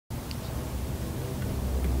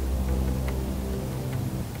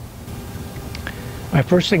My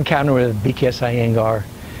first encounter with BKS Iyengar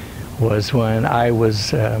was when I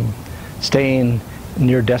was staying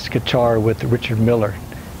near Descatar with Richard Miller.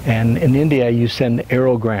 And in India, you send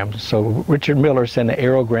aerograms. So Richard Miller sent an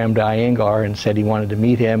aerogram to Iyengar and said he wanted to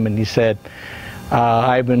meet him. And he said,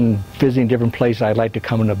 I've been visiting different places. I'd like to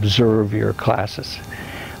come and observe your classes.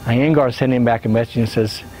 Iyengar sent him back a message and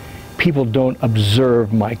says, people don't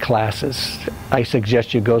observe my classes. I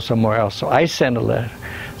suggest you go somewhere else. So I sent a letter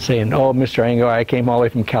saying, oh, Mr. Iyengar, I came all the way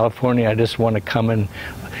from California. I just want to come and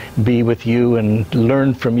be with you and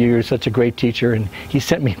learn from you. You're such a great teacher. And he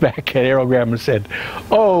sent me back an aerogram and said,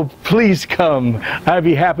 oh, please come. I'd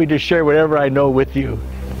be happy to share whatever I know with you.